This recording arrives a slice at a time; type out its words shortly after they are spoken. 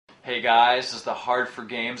Hey guys, this is the Hard for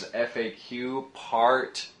Games FAQ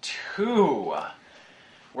Part 2.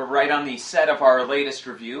 We're right on the set of our latest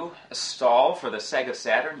review, a stall for the Sega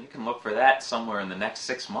Saturn. You can look for that somewhere in the next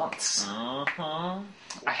 6 months. I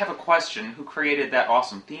have a question. Who created that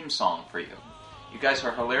awesome theme song for you? You guys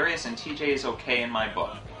are hilarious and TJ is okay in my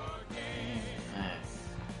book.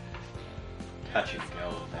 Touch and go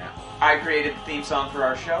with that. I created the theme song for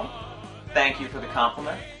our show. Thank you for the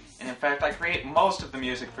compliment. And in fact, I create most of the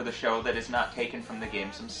music for the show that is not taken from the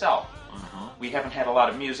games themselves. We haven't had a lot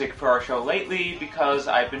of music for our show lately because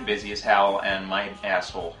I've been busy as hell and my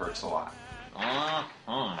asshole hurts a lot.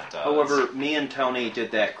 However, me and Tony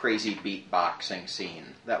did that crazy beatboxing scene.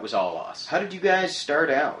 That was all us. How did you guys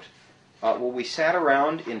start out? Well, we sat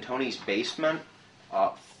around in Tony's basement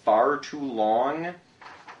far too long,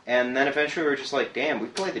 and then eventually we were just like, damn, we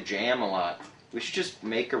play the Jam a lot. We should just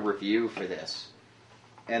make a review for this.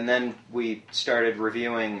 And then we started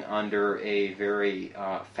reviewing under a very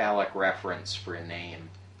phallic reference for a name.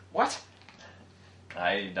 What?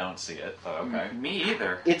 I don't see it, but okay. Me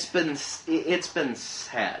either. It's been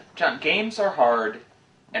said. John, games are hard,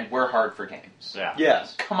 and we're hard for games. Yeah.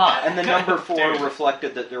 Yes. Come on. And the number 4 Dude.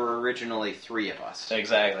 reflected that there were originally 3 of us.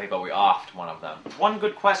 Exactly, but we offed one of them. One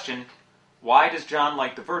good question. Why does John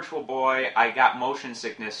like the Virtual Boy? I got motion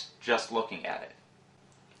sickness just looking at it.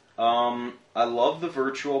 I love the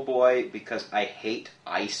Virtual Boy because I hate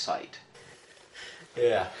eyesight.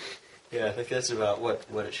 Yeah, I think that's about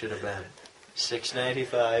what it should have been.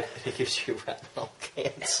 $6.95, and it gives you retinal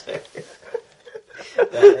cancer.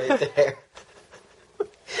 That right there.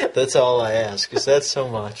 That's all I ask, because that's so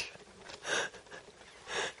much.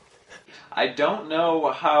 I don't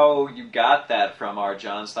know how you got that from our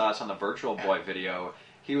John's Thoughts on the Virtual Boy video.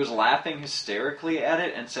 He was laughing hysterically at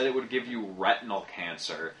it and said it would give you retinal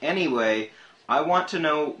cancer. Anyway, I want to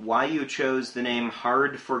know why you chose the name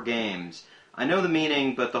Hard for Games. I know the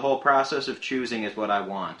meaning, but the whole process of choosing is what I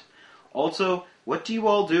want. Also, what do you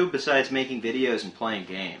all do besides making videos and playing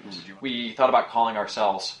games? We thought about calling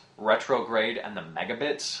ourselves Retrograde and the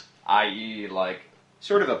Megabits, i.e. like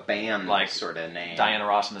Sort of a band Like sort of name. Diana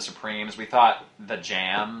Ross and the Supremes. We thought the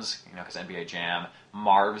Jams, because NBA Jam,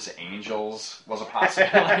 Marv's Angels was a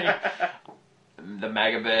possibility. The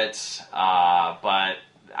Megabits, but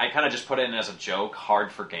I kind of just put it in as a joke,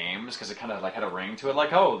 Hard for Games, because it kind of like had a ring to it,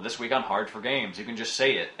 like, oh, this week on Hard for Games, you can just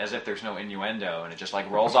say it as if there's no innuendo, and it just like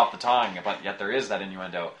rolls off the tongue, but yet there is that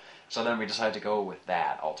innuendo. So then we decided to go with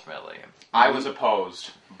that, ultimately. I was opposed,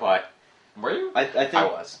 but... Were you? I think I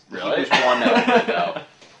was. Really? He was one over, though.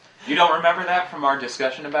 You don't remember that from our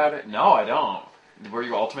discussion about it? No, I don't. Were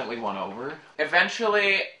you ultimately won over?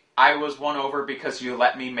 Eventually, I was won over because you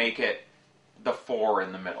let me make it the 4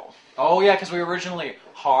 in the middle. Oh, yeah, because we were originally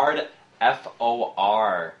Hard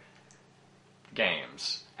F-O-R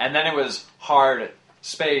Games. And then it was Hard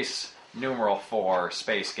Space numeral 4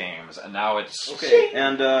 Space Games. And now it's... Okay,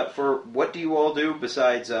 and for what do you all do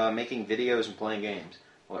besides making videos and playing games?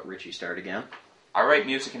 I'll let Richie start again. I write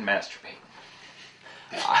music and masturbate.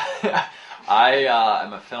 I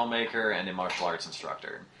am a filmmaker and a martial arts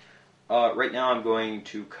instructor. Right now I'm going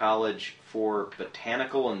to college for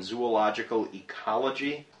botanical and zoological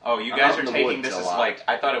ecology. Oh, you I'm guys out are in the taking woods this a as lot. like...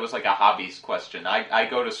 I thought it was like a hobbies question. I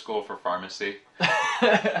go to school for pharmacy.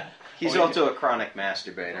 He's also a chronic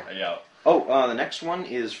masturbator. Yeah. Oh, the next one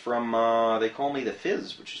is from, they call me The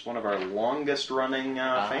Fizz, which is one of our longest-running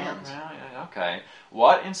fans. Yeah, okay.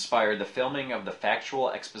 What inspired the filming of the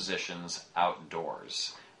factual expositions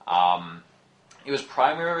outdoors? It was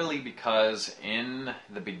primarily because in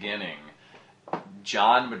the beginning,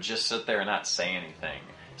 John would just sit there and not say anything.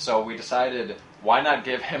 So we decided, why not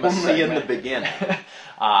give him a segment? Only in the beginning.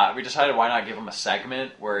 We decided why not give him a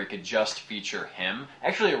segment where it could just feature him.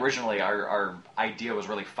 Actually, originally, our idea was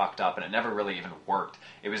really fucked up, and it never really even worked.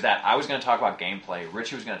 It was that I was going to talk about gameplay,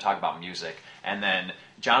 Richie was going to talk about music, and then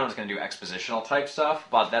John was going to do expositional type stuff,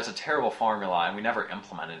 but that's a terrible formula, and we never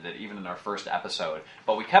implemented it, even in our first episode.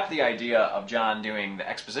 But we kept the idea of John doing the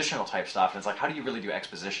expositional type stuff, and it's like, how do you really do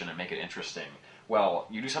exposition and make it interesting? Well,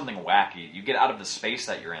 you do something wacky. You get out of the space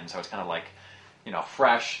that you're in, so it's kind of like,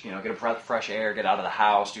 fresh, get a breath of fresh air, get out of the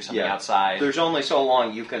house, do something outside. There's only so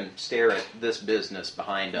long you can stare at this business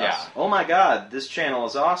behind us. Yeah. Oh my god, this channel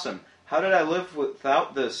is awesome. How did I live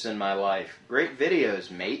without this in my life? Great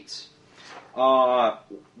videos, mates.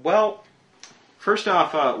 Well, first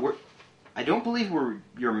off, I don't believe we're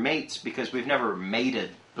your mates because we've never mated,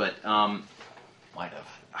 but, Might have.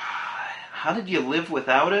 how did you live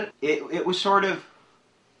without it? It was sort of,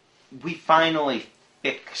 we finally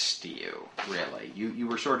fixed you, really. You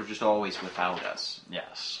were sort of just always without us.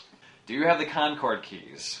 Yes. Do you have the Concord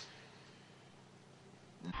keys?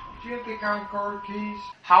 Do you have the account card keys?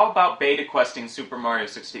 How about beta questing Super Mario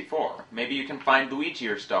 64? Maybe you can find Luigi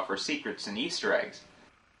or stuff, or secrets and Easter eggs.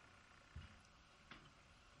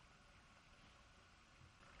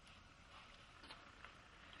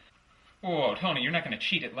 Whoa, Tony, you're not going to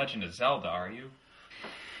cheat at Legend of Zelda, are you?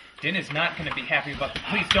 Din is not going to be happy about...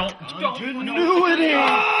 Please don't... Continuity!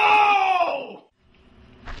 No!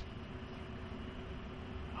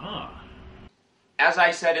 Huh. As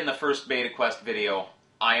I said in the first beta quest video,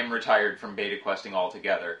 I am retired from beta questing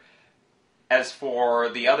altogether. As for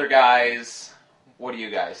the other guys, what do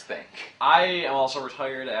you guys think? I am also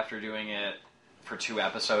retired after doing it for 2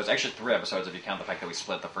 episodes. Actually, 3 episodes if you count the fact that we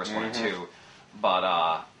split the first one in 2. But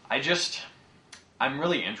I'm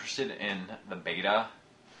really interested in the beta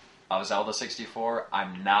of Zelda 64.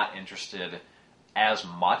 I'm not interested as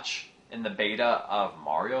much in the beta of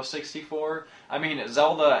Mario 64. I mean,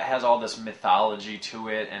 Zelda has all this mythology to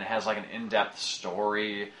it and has like an in-depth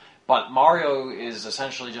story, but Mario is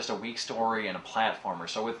essentially just a weak story and a platformer.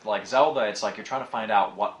 So with like Zelda, it's like you're trying to find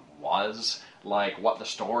out what was, like what the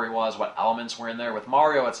story was, what elements were in there. With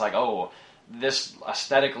Mario, it's like, oh, this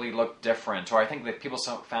aesthetically looked different, or I think that people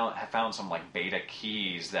have found some like beta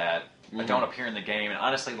keys that don't appear in the game. And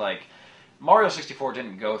honestly, like Mario 64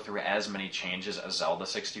 didn't go through as many changes as Zelda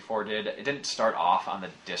 64 did. It didn't start off on the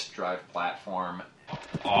disk drive platform.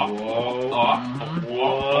 Whoa,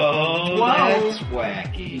 that's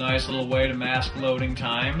wacky. Nice little way to mask loading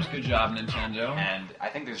times. Good job, Nintendo. And I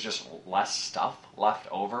think there's just less stuff left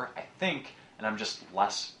over, I think, and I'm just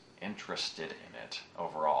less interested in it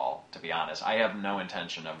overall, to be honest. I have no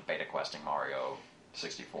intention of beta questing Mario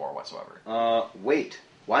 64 whatsoever. Wait.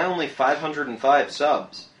 Why only 505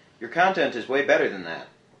 subs? Your content is way better than that.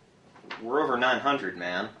 We're over 900,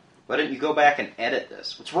 man. Why didn't you go back and edit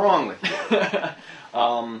this? What's wrong with you?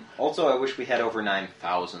 Also, I wish we had over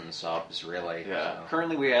 9,000 subs, really. Yeah. So.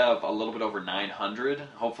 Currently, we have a little bit over 900.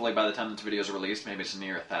 Hopefully, by the time this video is released, maybe it's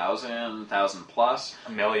near 1,000, 1,000 plus.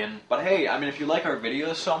 1,000,000. But hey, I mean, if you like our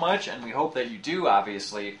videos so much, and we hope that you do,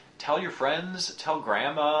 obviously, tell your friends, tell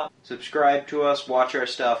grandma. Subscribe to us, watch our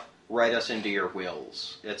stuff, write us into your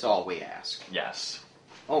wills. That's all we ask. Yes.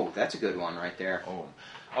 Oh, that's a good one right there. Oh.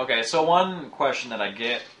 Okay, so one question that I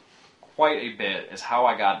get quite a bit is how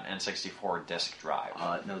I got an N64 disk drive.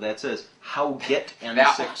 No, that says, how get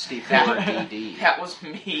N64 DD. That was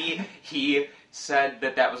me. He said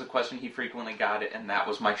that was a question he frequently got it, and that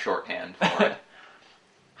was my shorthand for it.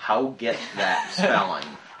 How get that spelling.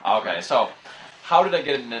 Okay, so how did I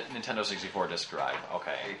get a Nintendo 64 disk drive?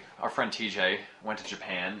 Okay, our friend TJ went to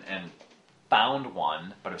Japan and found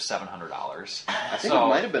one, but it was $700. I think it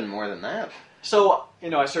might have been more than that. So,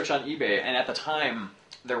 I searched on eBay, and at the time,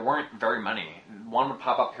 there weren't very many. One would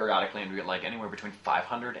pop up periodically and be like anywhere between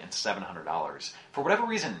 $500 and $700. For whatever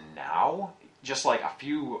reason now, just like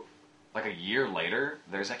a year later,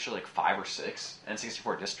 there's actually like 5 or 6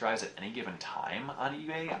 N64 disk drives at any given time on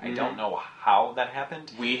eBay. Mm-hmm. I don't know how that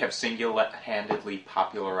happened. We have single-handedly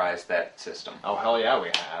popularized that system. Oh, hell yeah,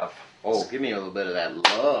 we have. Oh, give me a little bit of that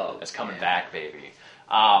love. It's coming back, baby.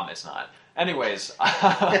 It's not. Anyways,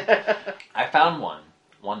 I found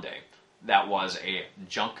one day that was a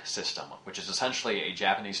junk system, which is essentially a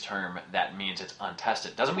Japanese term that means it's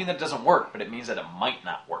untested. Doesn't mean that it doesn't work, but it means that it might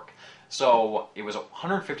not work. So it was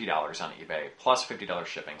 $150 on eBay, plus $50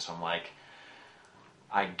 shipping. So I'm like,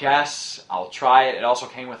 I guess I'll try it. It also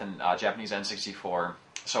came with a Japanese N64.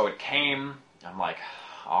 So it came, I'm like,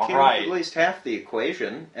 all right. At least half the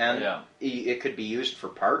equation, and it could be used for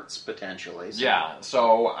parts, potentially. So. Yeah,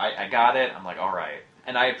 so I got it. I'm like, all right.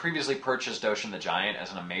 And I had previously purchased Doshin the Giant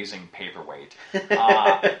as an amazing paperweight.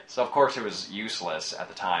 So, of course, it was useless at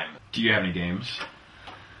the time. Do you have any games?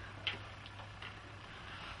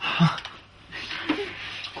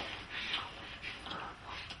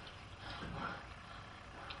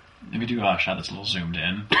 Maybe do a shot that's a little zoomed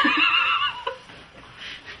in.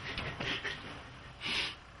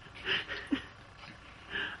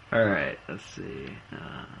 Alright, let's see.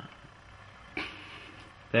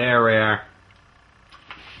 There we are.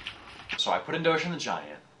 So I put in Doshin the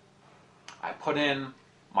Giant. I put in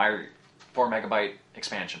my 4 megabyte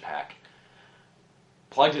expansion pack.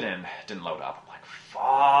 Plugged it in, didn't load up. I'm like,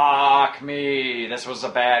 fuck me, this was a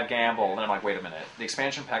bad gamble. And then I'm like, wait a minute. The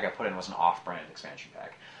expansion pack I put in was an off-brand expansion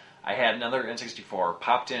pack. I had another N64,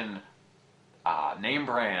 popped in name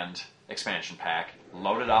brand expansion pack,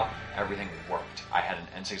 loaded up, everything worked. I had an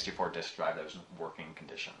N64 disk drive that was in working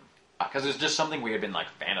condition. Because it was just something we had been like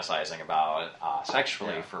fantasizing about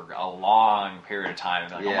sexually for a long period of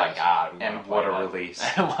time. And like, oh my god. And what a release.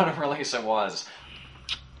 And what a release it was.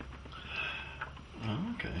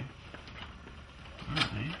 Oh, okay.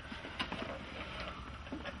 Alright.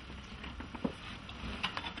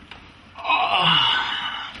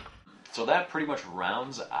 So that pretty much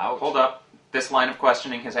rounds out. Hold up. This line of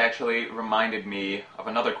questioning has actually reminded me of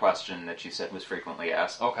another question that you said was frequently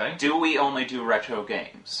asked. Okay. Do we only do retro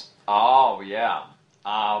games? Oh, yeah.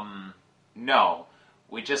 No.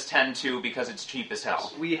 We just tend to because it's cheap as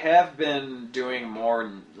hell. We have been doing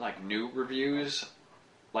more, like, new reviews,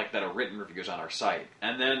 like, that are written reviews on our site.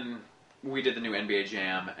 And then we did the new NBA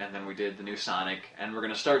Jam, and then we did the new Sonic, and we're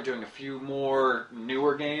going to start doing a few more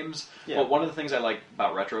newer games. Yeah. But one of the things I like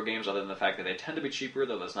about retro games, other than the fact that they tend to be cheaper,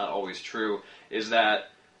 though that's not always true, is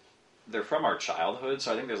that they're from our childhood,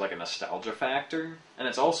 so I think there's like a nostalgia factor. And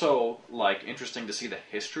it's also like interesting to see the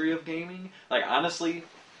history of gaming. Like, honestly,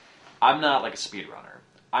 I'm not like a speedrunner.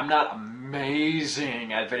 I'm not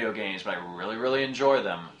amazing at video games, but I really, really enjoy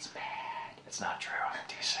them. It's bad. It's not true. I'm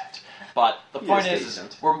decent. But the point is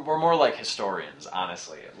we're more like historians,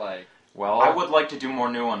 honestly. Like, well, I would like to do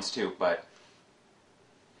more new ones too, but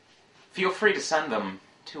feel free to send them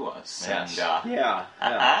to us. Yes. And, Yeah.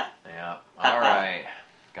 yeah. All right,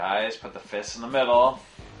 guys, put the fists in the middle.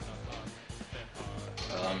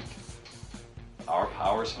 Our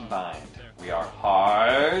powers combined, we are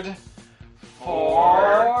hard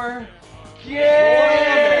for game.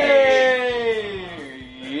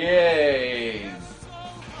 Yay!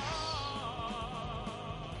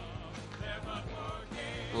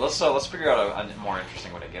 Let's figure out a more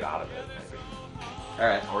interesting way to get out of it, maybe. All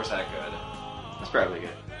right. Or is that good? That's probably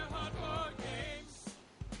good.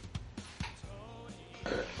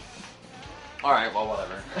 All right. Well,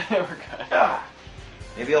 whatever. We're good.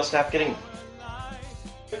 Maybe I'll stop getting.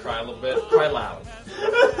 Cry a little bit. Cry loud.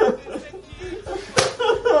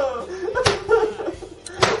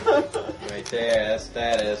 Right there, that's what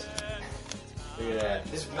that is. Look at that.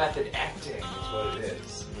 This method acting is what it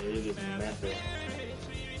is. It is method.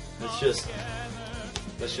 Let's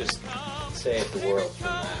just save the world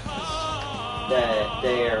from that.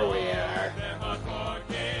 There we are.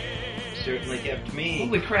 Certainly kept me.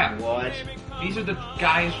 Holy crap. What? These are the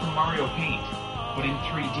guys from Mario Paint, but in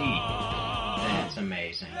 3D. That's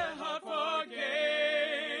amazing.